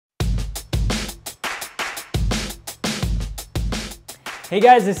Hey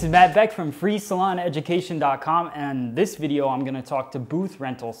guys, this is Matt Beck from freesaloneducation.com, and this video I'm going to talk to booth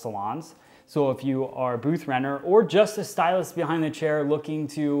rental salons. So if you are a booth renter or just a stylist behind the chair looking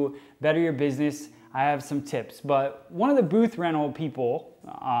to better your business, I have some tips. But one of the booth rental people,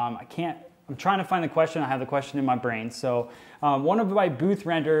 I'm trying to find the question, I have the question in my brain. So one of my booth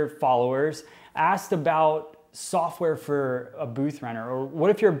renter followers asked about software for a booth renter, or what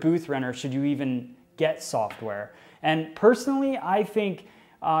if you're a booth renter, should you even get software? And personally, I think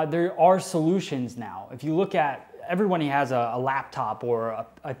there are solutions now. If you look at, everyone has a laptop or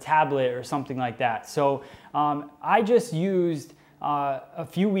a tablet or something like that. So I just used, a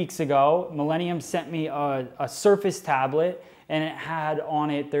few weeks ago, Millennium sent me a Surface tablet, and it had on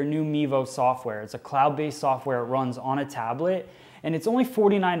it their new Mevo software. It's a cloud-based software. It runs on a tablet, and it's only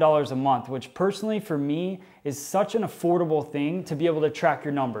 $49 a month, which personally for me is such an affordable thing to be able to track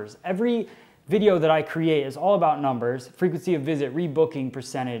your numbers. Every video that I create is all about numbers, frequency of visit, rebooking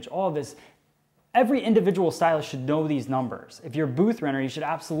percentage, all of this. Every individual stylist should know these numbers. If you're a booth renter, you should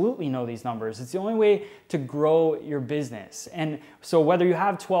absolutely know these numbers. It's the only way to grow your business. And so whether you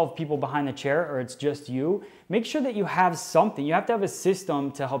have 12 people behind the chair or it's just you, make sure that you have something. You have to have a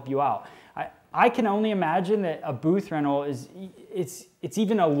system to help you out. I can only imagine that a booth rental it's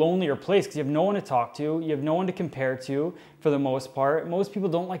even a lonelier place because you have no one to talk to, you have no one to compare to for the most part. Most people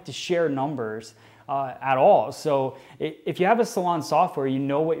don't like to share numbers at all. So if you have a salon software, you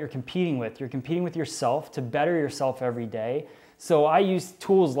know what you're competing with. You're competing with yourself to better yourself every day. So I use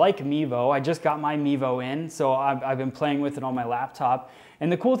tools like Mevo. I just got my Mevo in, so I've been playing with it on my laptop.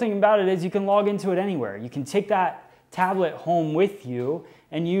 And the cool thing about it is you can log into it anywhere. You can take that tablet home with you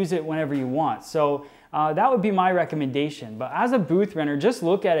and use it whenever you want. So that would be my recommendation. But as a booth renter, just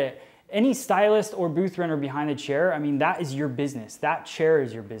look at it. Any stylist or booth renter behind the chair, I mean, that is your business. That chair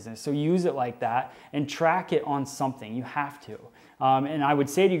is your business. So use it like that and track it on something. You have to. And I would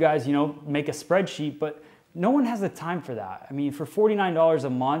say to you guys, you know, make a spreadsheet, but no one has the time for that. I mean, for $49 a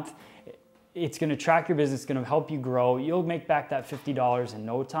month, it's gonna track your business, it's gonna help you grow. You'll make back that $50 in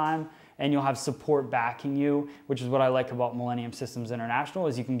no time, and you'll have support backing you, which is what I like about Millennium Systems International,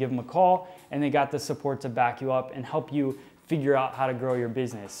 is you can give them a call and they got the support to back you up and help you figure out how to grow your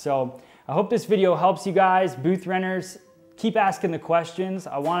business. So I hope this video helps you guys. Booth renters, keep asking the questions.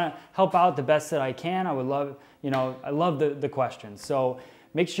 I wanna help out the best that I can. I would love, I love the questions. So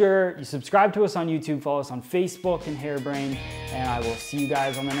make sure you subscribe to us on YouTube, follow us on Facebook and Hairbrain, and I will see you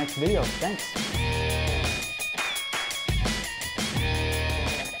guys on the next video. Thanks.